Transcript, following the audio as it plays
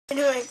In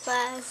my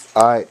class.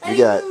 Alright, we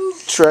got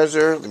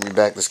Treasure. Let me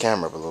back this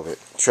camera up a little bit.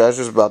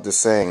 Treasure's about to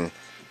sing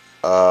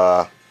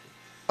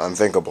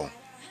Unthinkable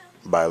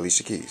by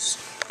Alisha Keys.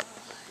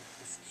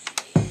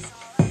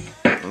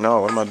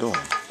 No, what am I doing?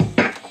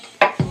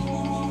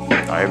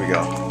 Alright, here we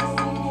go.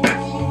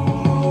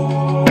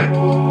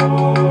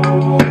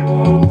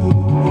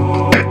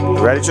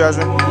 You ready,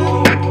 Treasure?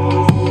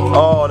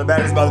 Oh, the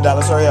battery's about to die.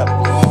 Let's hurry up.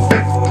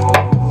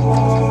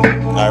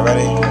 Alright,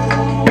 ready?